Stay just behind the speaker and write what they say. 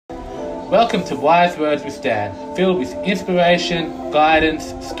Welcome to Wise Words with Dan, filled with inspiration,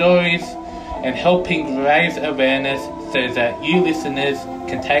 guidance, stories, and helping raise awareness so that you listeners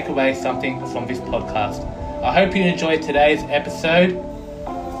can take away something from this podcast. I hope you enjoyed today's episode.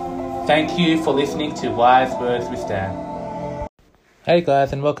 Thank you for listening to Wise Words with Dan. Hey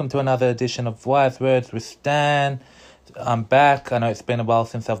guys, and welcome to another edition of Wise Words with Dan. I'm back. I know it's been a while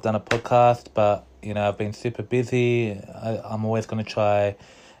since I've done a podcast, but I've been super busy. I'm always going to try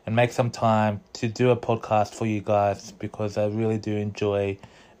and make some time to do a podcast for you guys because I really do enjoy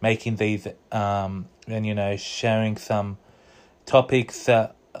making these and sharing some topics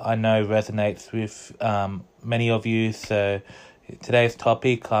that I know resonates with many of you. So today's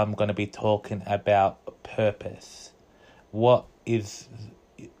topic, I'm going to be talking about purpose. What is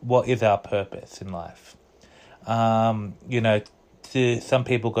our purpose in life? Some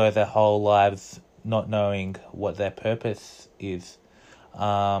people go their whole lives not knowing what their purpose is.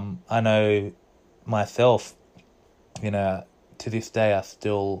 I know myself, to this day, I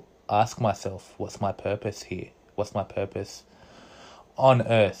still ask myself, what's my purpose here? What's my purpose on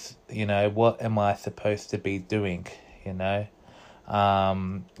earth? What am I supposed to be doing? We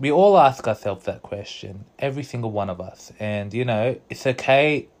all ask ourselves that question, every single one of us. And, it's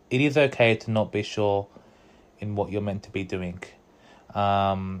okay. It is okay to not be sure in what you're meant to be doing.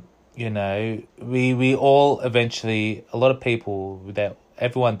 We all eventually, a lot of people,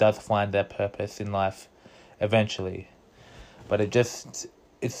 everyone does find their purpose in life eventually. But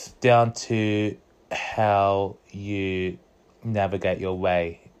it's down to how you navigate your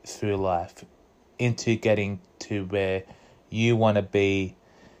way through life into getting to where you want to be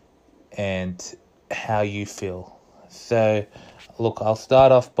and how you feel. So, look, I'll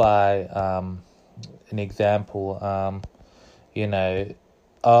start off by an example.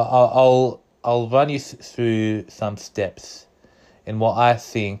 I'll run you through some steps in what I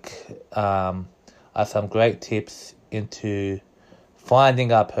think are some great tips into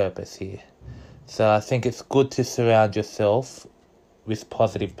finding our purpose here. So I think it's good to surround yourself with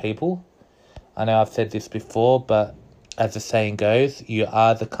positive people. I know I've said this before, but as the saying goes, you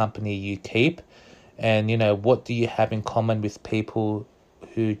are the company you keep. And, what do you have in common with people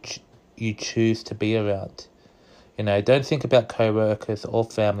who you choose to be around? Don't think about co-workers or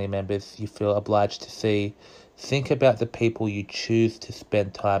family members you feel obliged to see. Think about the people you choose to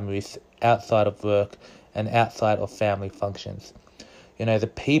spend time with outside of work and outside of family functions.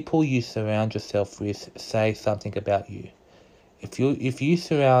 The people you surround yourself with say something about you. If you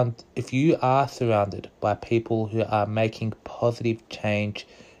are surrounded by people who are making positive change,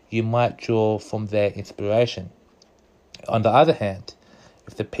 you might draw from their inspiration. On the other hand,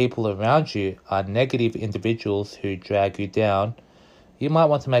 if the people around you are negative individuals who drag you down, you might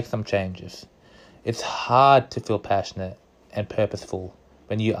want to make some changes. It's hard to feel passionate and purposeful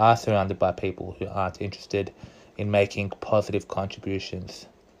when you are surrounded by people who aren't interested in making positive contributions.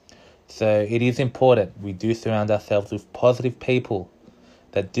 So it is important we do surround ourselves with positive people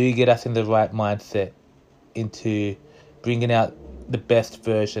that do get us in the right mindset into bringing out the best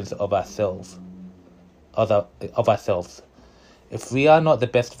versions of ourselves. If we are not the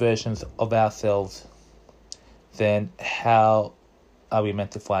best versions of ourselves, then how are we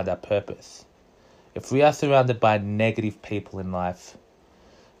meant to find our purpose? If we are surrounded by negative people in life,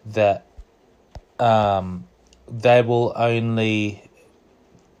 that they will only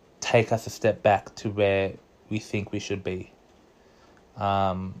take us a step back to where we think we should be.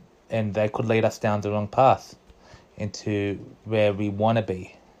 And they could lead us down the wrong path into where we want to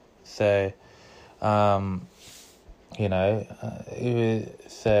be. So, so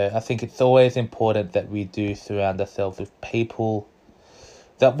I think it's always important that we do surround ourselves with people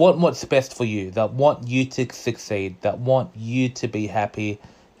that want what's best for you, that want you to succeed, that want you to be happy,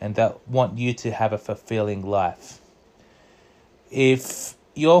 and that want you to have a fulfilling life. If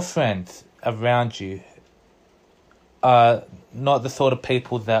your friends around you are not the sort of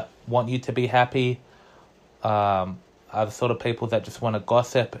people that want you to be happy, are the sort of people that just want to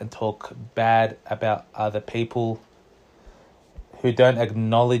gossip and talk bad about other people, who don't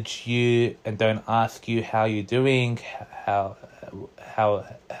acknowledge you and don't ask you how you're doing, how's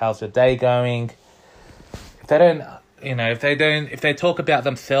your day going. If they don't, if they talk about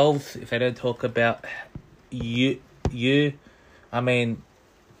themselves, if they don't talk about you, of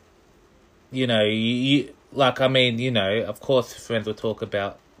course friends will talk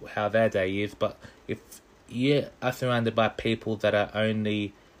about how their day is, but if you are surrounded by people that are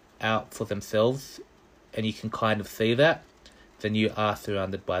only out for themselves and you can kind of see that, then you are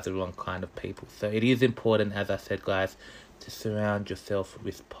surrounded by the wrong kind of people. So it is important, as I said, guys, to surround yourself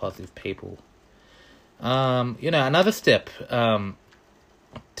with positive people. Another step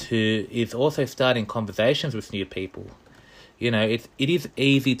is also starting conversations with new people. It is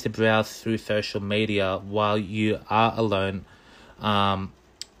easy to browse through social media while you are alone, on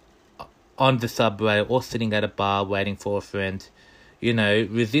the subway or sitting at a bar waiting for a friend.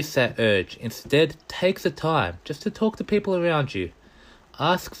 Resist that urge. Instead, take the time just to talk to people around you.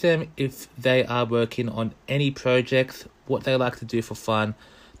 Ask them if they are working on any projects, what they like to do for fun.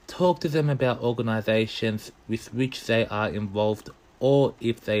 Talk to them about organizations with which they are involved, or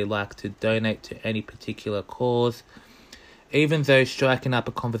if they like to donate to any particular cause. Even though striking up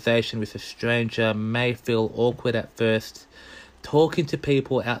a conversation with a stranger may feel awkward at first, talking to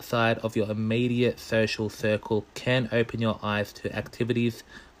people outside of your immediate social circle can open your eyes to activities,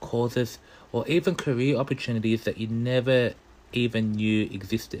 causes, or even career opportunities that you never even knew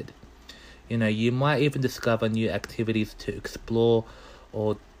existed. You might even discover new activities to explore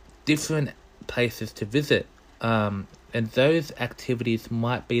or different places to visit. And those activities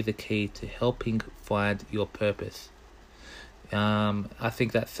might be the key to helping find your purpose. I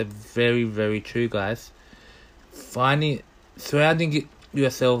think that's a very, very true, guys. Surrounding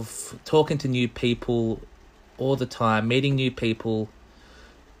yourself, talking to new people all the time, meeting new people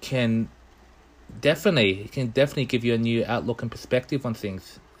can definitely give you a new outlook and perspective on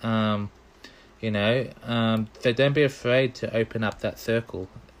things. So don't be afraid to open up that circle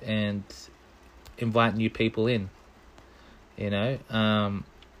and invite new people in. I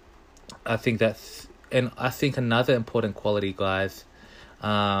think another important quality, guys,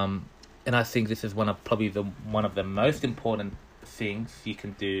 and I think this is one of the most important things you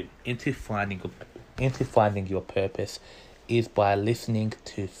can do into finding your purpose, is by listening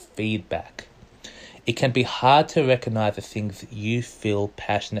to feedback. It can be hard to recognize the things you feel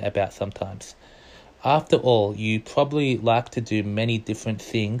passionate about sometimes. After all, you probably like to do many different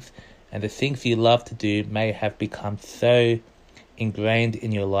things, and the things you love to do may have become so ingrained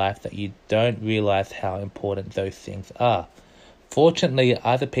in your life that you don't realize how important those things are. Fortunately,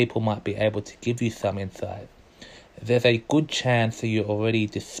 other people might be able to give you some insight. There's a good chance that you're already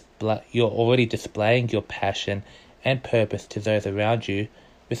displaying your passion and purpose to those around you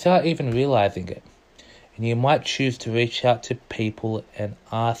without even realizing it. And you might choose to reach out to people and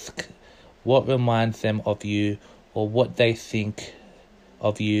ask what reminds them of you, or what they think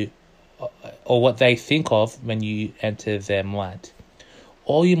of you, or what they think of when you enter their mind.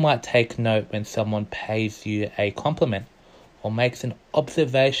 Or you might take note when someone pays you a compliment or makes an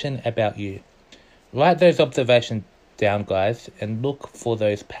observation about you. Write those observations down, guys, and look for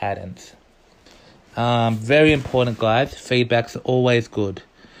those patterns. Very important, guys. Feedback's always good.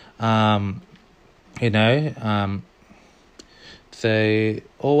 So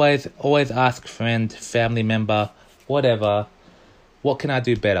always ask friend, family member, whatever, what can I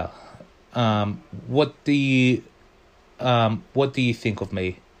do better? What do you think of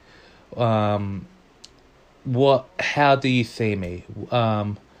me? How do you see me?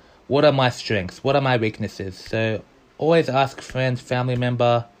 What are my strengths? What are my weaknesses? So always ask friends, family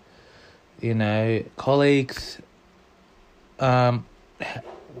member, colleagues,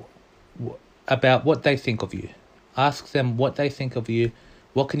 about what they think of you. Ask them what they think of you.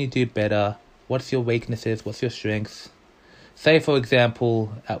 What can you do better? What's your weaknesses? What's your strengths? Say, for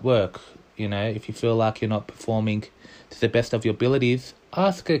example, at work, if you feel like you're not performing to the best of your abilities,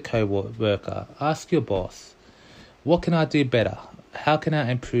 ask a co-worker, ask your boss, what can I do better? How can I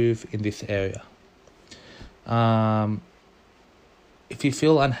improve in this area? If you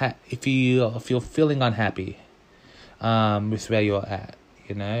feel if you're feeling unhappy, with where you're at,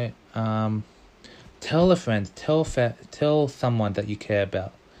 tell a friend, tell someone that you care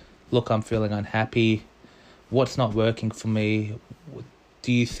about. Look, I'm feeling unhappy. What's not working for me?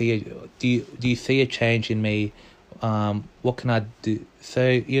 Do you see a change in me? What can I do?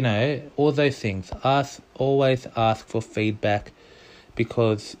 So, all those things. Always ask for feedback,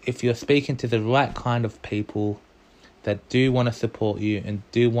 because if you're speaking to the right kind of people that do want to support you and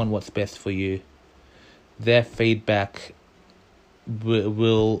do want what's best for you, their feedback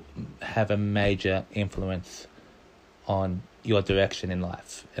will have a major influence on your direction in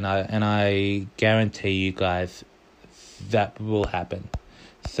life. And I guarantee you guys that will happen.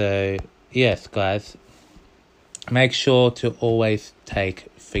 So, yes, guys, make sure to always take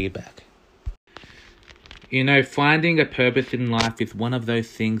feedback. Finding a purpose in life is one of those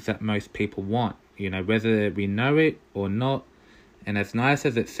things that most people want, whether we know it or not. And as nice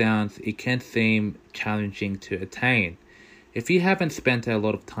as it sounds, it can seem challenging to attain. If you haven't spent a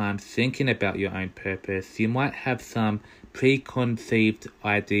lot of time thinking about your own purpose, you might have some preconceived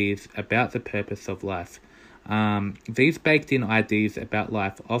ideas about the purpose of life. These baked-in ideas about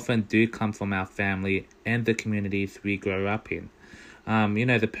life often do come from our family and the communities we grow up in.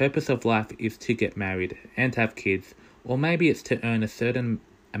 The purpose of life is to get married and have kids, or maybe it's to earn a certain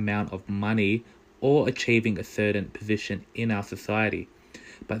amount of money or achieving a certain position in our society.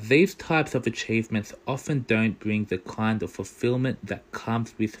 But these types of achievements often don't bring the kind of fulfillment that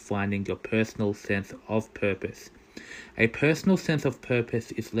comes with finding your personal sense of purpose. A personal sense of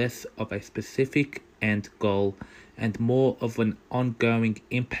purpose is less of a specific end goal and more of an ongoing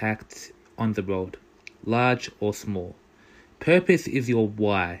impact on the world, large or small. Purpose is your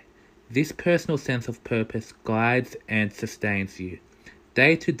why. This personal sense of purpose guides and sustains you,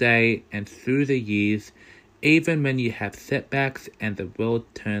 day to day and through the years. Even when you have setbacks and the world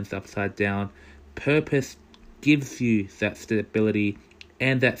turns upside down, purpose gives you that stability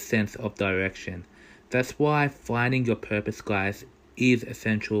and that sense of direction. That's why finding your purpose, guys, is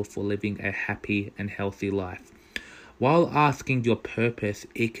essential for living a happy and healthy life. While asking your purpose,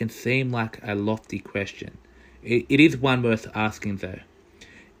 it can seem like a lofty question. It is one worth asking though,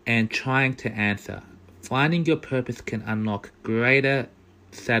 and trying to answer. Finding your purpose can unlock greater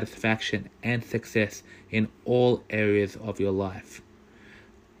satisfaction and success in all areas of your life.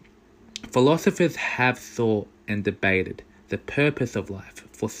 Philosophers have thought and debated the purpose of life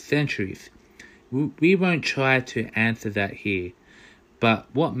for centuries. We won't try to answer that here, but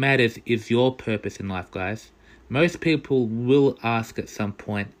what matters is your purpose in life, guys. Most people will ask at some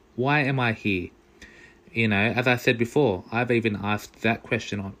point, why am I here? As I said before, I've even asked that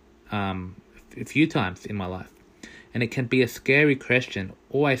question a few times in my life. And it can be a scary question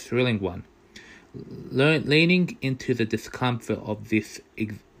or a thrilling one. Leaning into the discomfort of this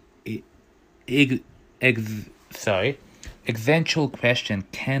existential question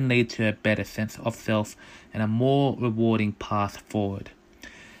can lead to a better sense of self and a more rewarding path forward.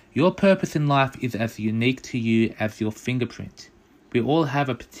 Your purpose in life is as unique to you as your fingerprint. We all have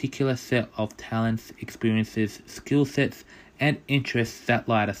a particular set of talents, experiences, skill sets, and interests that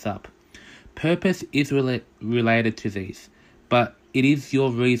light us up. Purpose is related to these, but it is your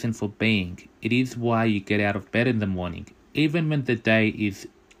reason for being. It is why you get out of bed in the morning. Even when the day is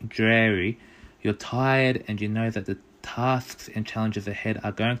dreary, you're tired and you know that the tasks and challenges ahead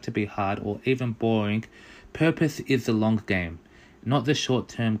are going to be hard or even boring. Purpose is the long game, not the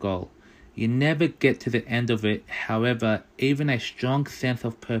short-term goal. You never get to the end of it. However, even a strong sense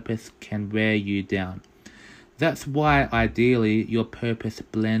of purpose can wear you down. That's why ideally your purpose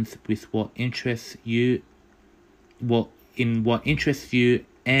blends with what interests you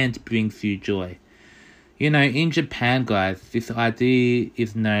and brings you joy. In Japan, guys, this idea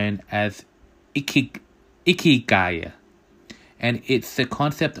is known as Ikigai, and it's the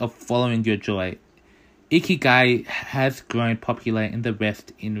concept of following your joy. Ikigai has grown popular in the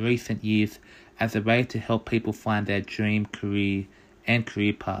West in recent years as a way to help people find their dream career and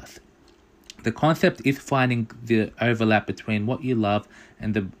career path. The concept is finding the overlap between what you love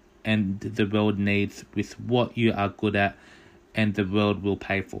and the world needs with what you are good at and the world will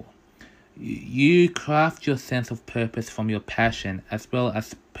pay for. You craft your sense of purpose from your passion as well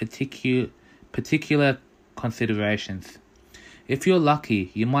as particular considerations. If you're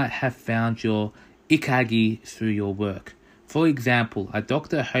lucky, you might have found your Ikigai through your work. For example, a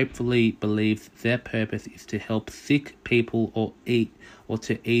doctor hopefully believes their purpose is to help sick people or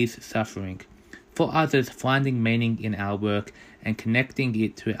to ease suffering. For others, finding meaning in our work and connecting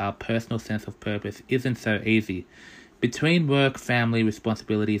it to our personal sense of purpose isn't so easy. Between work, family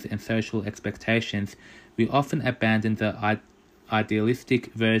responsibilities, and social expectations, we often abandon the idealistic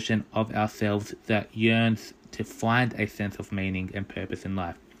version of ourselves that yearns to find a sense of meaning and purpose in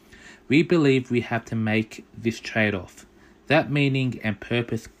life. We believe we have to make this trade-off. That meaning and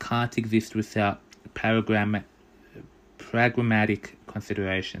purpose can't exist without pragmatic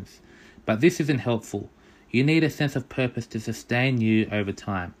considerations. But this isn't helpful. You need a sense of purpose to sustain you over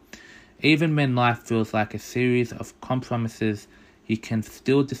time. Even when life feels like a series of compromises, you can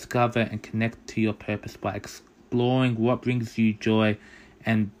still discover and connect to your purpose by exploring what brings you joy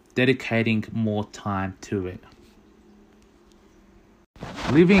and dedicating more time to it.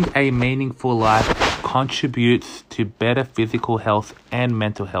 Living a meaningful life contributes to better physical health and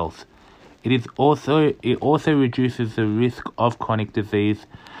mental health. It also reduces the risk of chronic disease.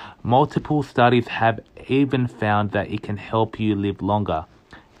 Multiple studies have even found that it can help you live longer.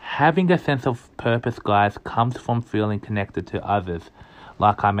 Having a sense of purpose, guys, comes from feeling connected to others,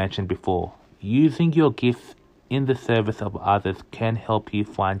 like I mentioned before. Using your gifts in the service of others can help you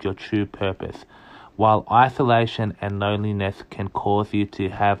find your true purpose, while isolation and loneliness can cause you to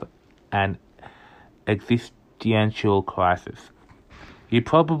have an existential crisis. An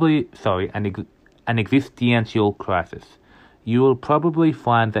existential crisis. You will probably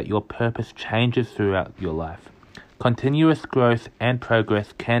find that your purpose changes throughout your life. Continuous growth and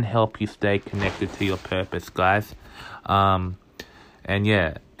progress can help you stay connected to your purpose, guys. And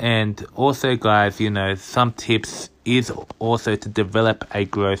also, guys, some tips is also to develop a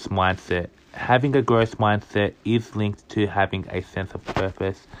growth mindset. Having a growth mindset is linked to having a sense of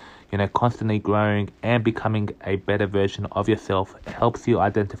purpose. Constantly growing and becoming a better version of yourself helps you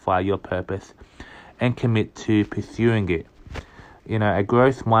identify your purpose and commit to pursuing it. A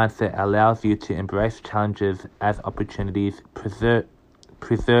growth mindset allows you to embrace challenges as opportunities, persevere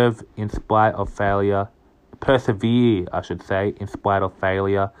in spite of failure,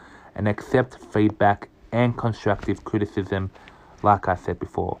 and accept feedback and constructive criticism, like I said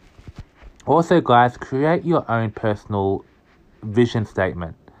before. Also, guys, create your own personal vision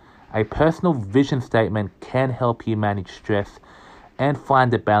statement. A personal vision statement can help you manage stress and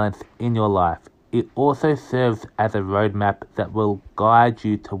find a balance in your life. It also serves as a roadmap that will guide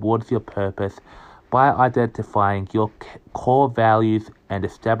you towards your purpose by identifying your core values and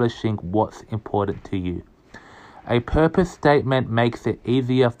establishing what's important to you. A purpose statement makes it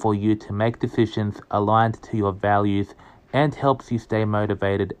easier for you to make decisions aligned to your values and helps you stay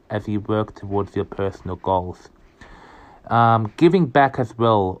motivated as you work towards your personal goals. Giving back as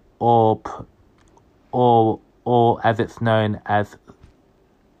well, or as it's known as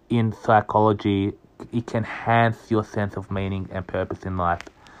in psychology, it can enhance your sense of meaning and purpose in life.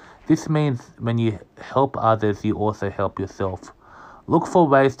 This means when you help others, you also help yourself. Look for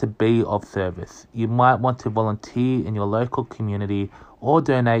ways to be of service. You might want to volunteer in your local community or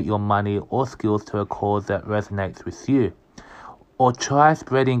donate your money or skills to a cause that resonates with you. Or try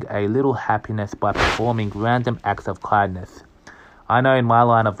spreading a little happiness by performing random acts of kindness. I know in my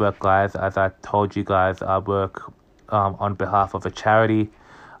line of work, guys, as I told you guys, I work on behalf of a charity.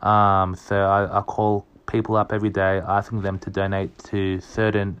 So I call people up every day asking them to donate to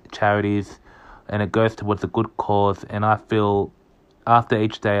certain charities, and it goes towards a good cause. And I feel after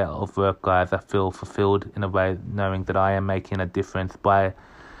each day of work, guys, I feel fulfilled in a way, knowing that I am making a difference by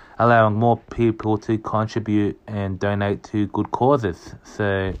allowing more people to contribute and donate to good causes.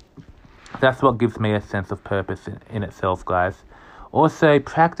 So that's what gives me a sense of purpose in itself, guys. Also,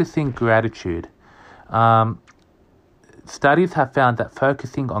 practicing gratitude. Studies have found that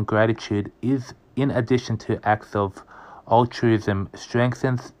focusing on gratitude is, in addition to acts of altruism,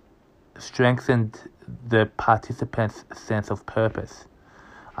 strengthened the participants' sense of purpose.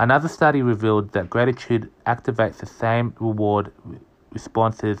 Another study revealed that gratitude activates the same reward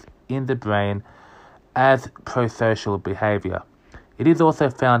responses in the brain as pro-social behavior. It is also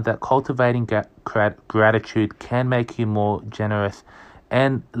found that cultivating gratitude can make you more generous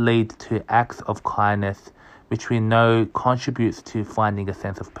and lead to acts of kindness, which we know contributes to finding a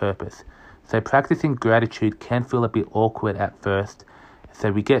sense of purpose. So practicing gratitude can feel a bit awkward at first, so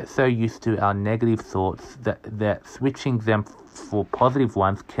we get so used to our negative thoughts that switching them for positive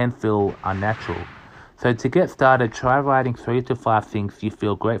ones can feel unnatural. So to get started, try writing 3 to 5 things you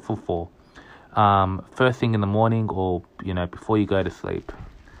feel grateful for. First thing in the morning, or before you go to sleep.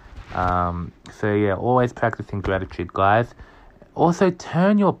 Always practicing gratitude, guys. Also,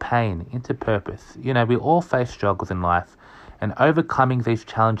 turn your pain into purpose. We all face struggles in life, and overcoming these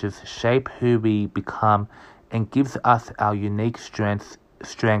challenges shape who we become and gives us our unique strengths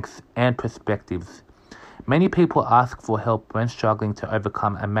and perspectives. Many people ask for help when struggling to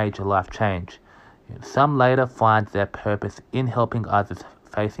overcome a major life change. Some later find their purpose in helping others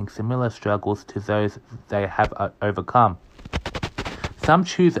facing similar struggles to those they have overcome. Some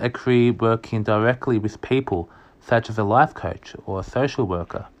choose a career working directly with people, such as a life coach or a social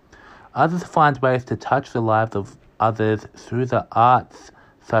worker. Others find ways to touch the lives of others through the arts,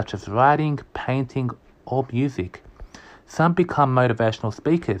 such as writing, painting, or music. Some become motivational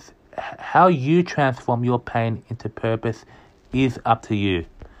speakers. How you transform your pain into purpose is up to you.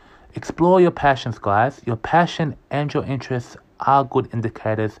 Explore your passions, guys. Your passion and your interests are good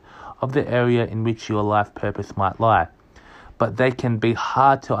indicators of the area in which your life purpose might lie, but they can be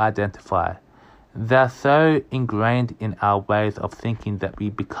hard to identify. They're so ingrained in our ways of thinking that we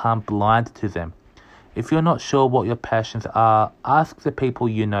become blind to them. If you're not sure what your passions are, ask the people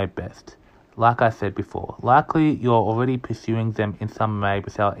you know best. Like I said before, likely you're already pursuing them in some way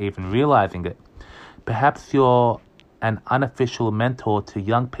without even realizing it. Perhaps you're an unofficial mentor to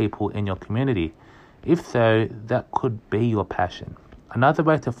young people in your community. If so, that could be your passion. Another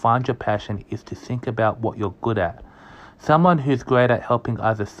way to find your passion is to think about what you're good at. Someone who's great at helping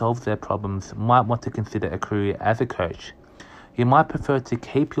others solve their problems might want to consider a career as a coach. You might prefer to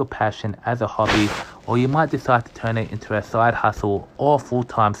keep your passion as a hobby, or you might decide to turn it into a side hustle or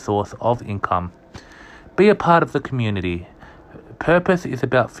full-time source of income. Be a part of the community. Purpose is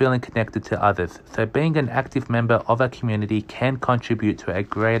about feeling connected to others, so being an active member of a community can contribute to a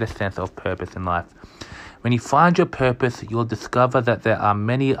greater sense of purpose in life. When you find your purpose, you'll discover that there are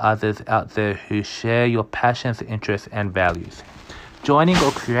many others out there who share your passions, interests, and values. Joining or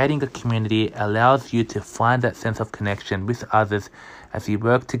creating a community allows you to find that sense of connection with others as you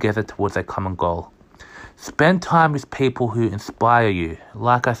work together towards a common goal. Spend time with people who inspire you.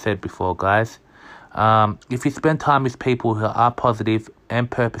 Like I said before, guys, if you spend time with people who are positive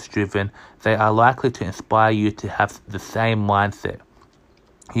and purpose-driven, they are likely to inspire you to have the same mindset.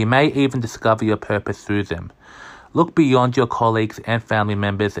 You may even discover your purpose through them. Look beyond your colleagues and family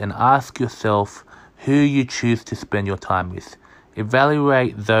members and ask yourself who you choose to spend your time with.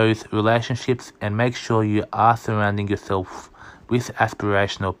 Evaluate those relationships and make sure you are surrounding yourself with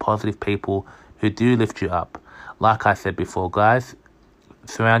aspirational, positive people who do lift you up. Like I said before, guys,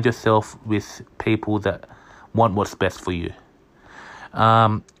 surround yourself with people that want what's best for you.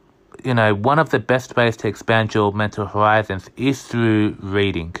 One of the best ways to expand your mental horizons is through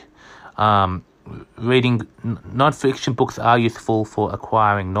reading. Reading non-fiction books are useful for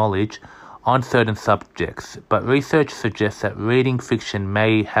acquiring knowledge on certain subjects, but research suggests that reading fiction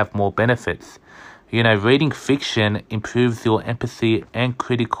may have more benefits. Reading fiction improves your empathy and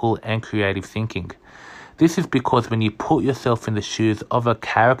critical and creative thinking. This is because when you put yourself in the shoes of a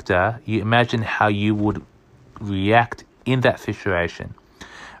character, you imagine how you would react in that situation.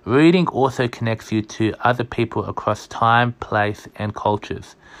 Reading also connects you to other people across time, place, and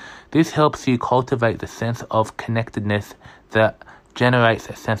cultures. This helps you cultivate the sense of connectedness that generates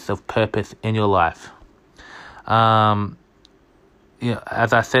a sense of purpose in your life.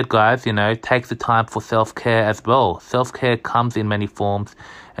 As I said, guys, take the time for self-care as well. Self-care comes in many forms,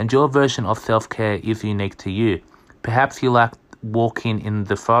 and your version of self-care is unique to you. Perhaps you like walking in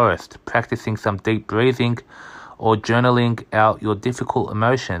the forest, practicing some deep breathing, or journaling out your difficult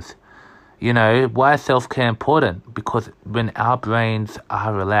emotions. Why is self-care important? Because when our brains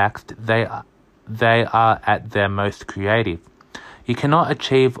are relaxed, they are at their most creative. You cannot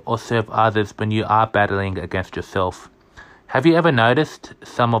achieve or serve others when you are battling against yourself. Have you ever noticed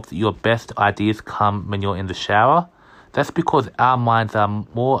some of your best ideas come when you're in the shower? That's because our minds are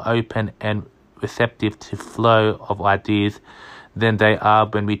more open and receptive to flow of ideas than they are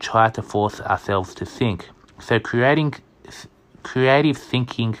when we try to force ourselves to think. So creative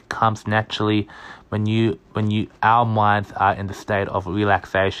thinking comes naturally when our minds are in the state of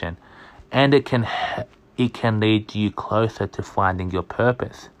relaxation, and it can lead you closer to finding your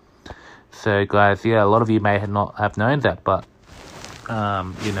purpose. So, guys, a lot of you may not have known that, but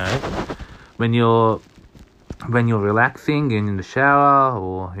when you're relaxing in the shower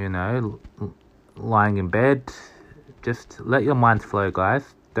or lying in bed, just let your mind flow, guys.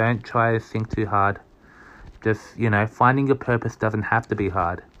 Don't try to think too hard. Just, finding your purpose doesn't have to be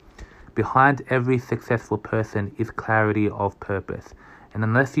hard. Behind every successful person is clarity of purpose. And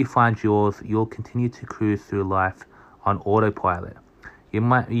unless you find yours, you'll continue to cruise through life on autopilot. You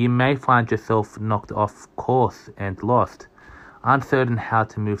may find yourself knocked off course and lost, uncertain how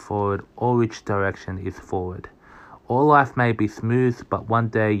to move forward or which direction is forward. All life may be smooth, but one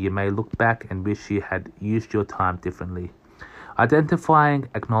day you may look back and wish you had used your time differently. Identifying,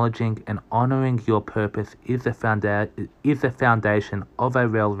 acknowledging, and honoring your purpose is the foundation of a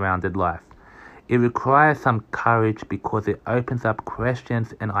well-rounded life. It requires some courage because it opens up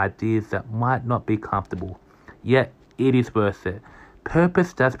questions and ideas that might not be comfortable, yet it is worth it.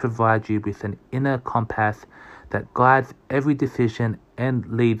 Purpose does provide you with an inner compass that guides every decision and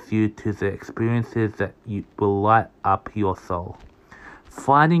leads you to the experiences that will light up your soul.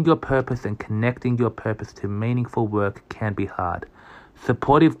 Finding your purpose and connecting your purpose to meaningful work can be hard.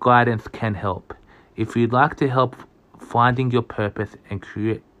 Supportive guidance can help. If you'd like help finding your purpose,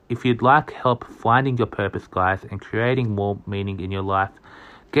 guys, and creating more meaning in your life,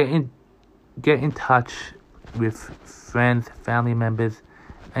 get in touch with friends, family members,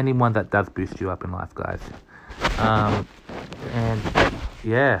 anyone that does boost you up in life, guys.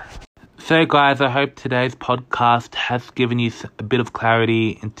 So, guys, I hope today's podcast has given you a bit of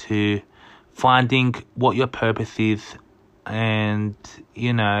clarity into finding what your purpose is. And,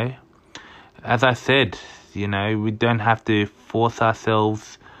 as I said, we don't have to force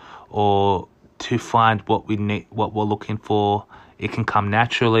ourselves or to find what we need, what we're looking for. It can come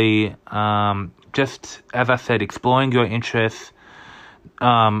naturally. Just, as I said, exploring your interests.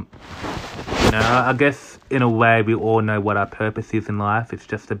 I guess in a way we all know what our purpose is in life. It's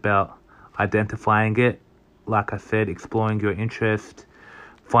just about identifying it. Like I said, exploring your interest,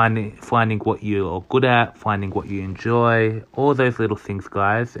 finding what you're good at, finding what you enjoy, all those little things,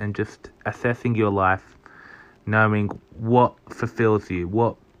 guys, and just assessing your life, knowing what fulfills you,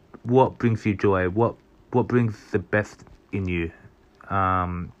 what brings you joy, what brings the best in you.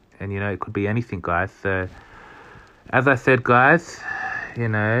 And it could be anything, guys. So as I said, guys,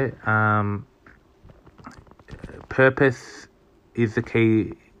 purpose is the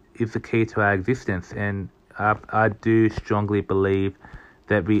key to our existence, and I do strongly believe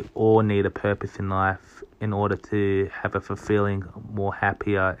that we all need a purpose in life in order to have a fulfilling, more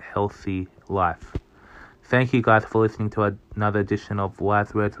happier, healthy life. Thank you guys for listening to another edition of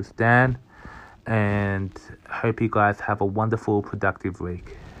Wise Words with Dan, and hope you guys have a wonderful, productive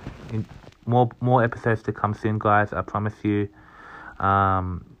week. More episodes to come soon, guys. I promise you.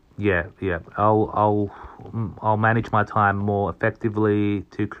 I'll manage my time more effectively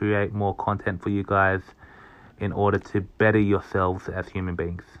to create more content for you guys in order to better yourselves as human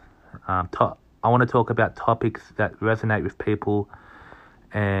beings. I want to talk about topics that resonate with people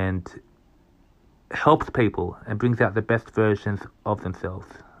and helps people and brings out the best versions of themselves.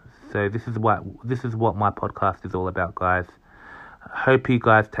 So this is what my podcast is all about, guys. Hope you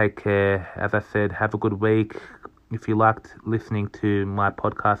guys take care. As I said, have a good week. If you liked listening to my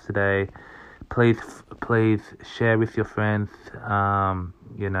podcast today, please share with your friends.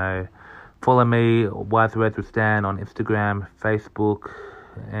 Follow me, Wise Words with Dan, on Instagram, Facebook,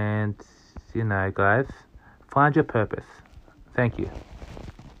 and guys, find your purpose. Thank you.